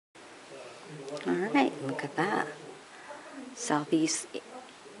Alright, look at that. Southeast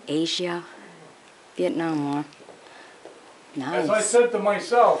Asia, Vietnam War. Nice. As I said to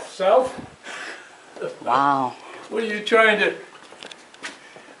myself, Wow. what are you trying to...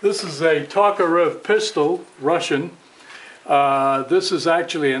 This is a Tokarev pistol, Russian. This is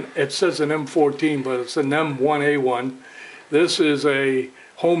actually, it says an M14, but it's an M1A1. This is a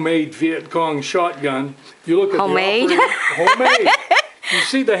homemade Viet Cong shotgun. You look at homemade? Homemade. You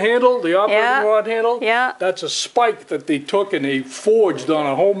see the handle, the operating rod handle? Yeah. That's a spike that they took and they forged on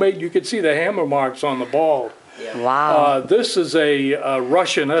a homemade. You can see the hammer marks on the ball. Yeah. Wow. This is a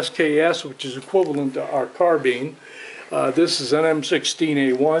Russian SKS, which is equivalent to our carbine. This is an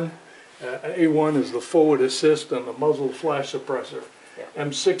M16A1. A1 is the forward assist and the muzzle flash suppressor. Yeah.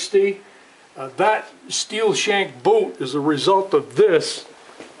 M60. That steel shank boot is a result of this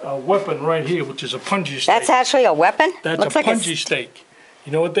weapon right here, which is a punji stake. That's actually a weapon? That's Looks a like punji stake.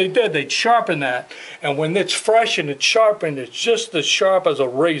 You know what they did? They'd sharpen that, and when it's fresh and it's sharpened, it's just as sharp as a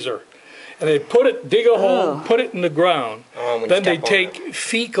razor. And they put it, dig a hole, put it in the ground. Then they take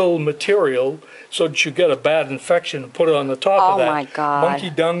fecal material so that you get a bad infection and put it on the top of that. Oh my God.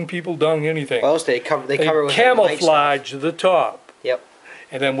 Monkey dung, people dung, anything. Well, they cover it with camouflage the top. Yep.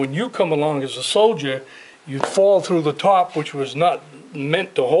 And then when you come along as a soldier, you'd fall through the top, which was not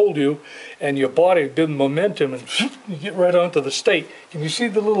meant to hold you, and your body did momentum, and you get right onto the stake. Can you see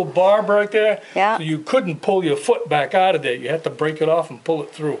the little barb right there? Yeah. So you couldn't pull your foot back out of there. You had to break it off and pull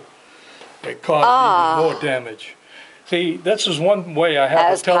it through. It caused even more damage. See, this is one way I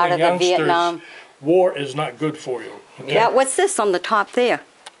have of telling youngsters war is not good for you. Okay? Yeah, what's this on the top there?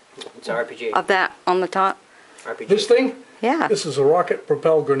 It's an RPG. Of that on the top? RPG. This thing? Yeah. This is a rocket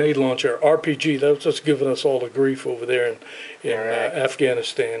propelled grenade launcher, RPG. That's what's giving us all the grief over there in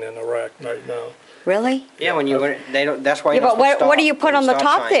Afghanistan and Iraq right now. Really? Yeah, when you they don't. That's why. Yeah, but what do you put on the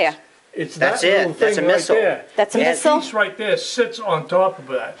top there? It's that's that little it. That's a thing missile. Right there. That's a missile. That piece right there sits on top of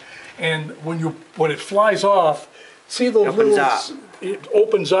that, and when it flies off, see those it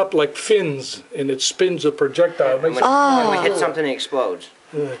opens up like fins, and it spins a projectile. When we hit something, it explodes.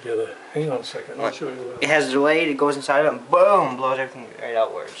 Hang on a second. I'll show you. It has a delayed. It goes inside it and boom, blows everything right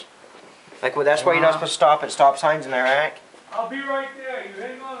outwards. Like that's why you're not supposed to stop at stop signs in Iraq. I'll be right there. You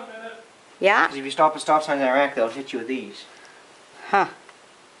hang on a minute. Yeah. Because if you stop at stop signs in Iraq, they'll hit you with these. Huh.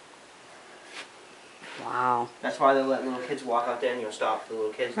 Wow. That's why they let little kids walk out there and you'll stop the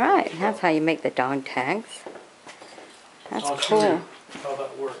little kids. Right. That's how you make the dog tags. That's I'll cool. show you how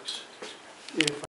that works.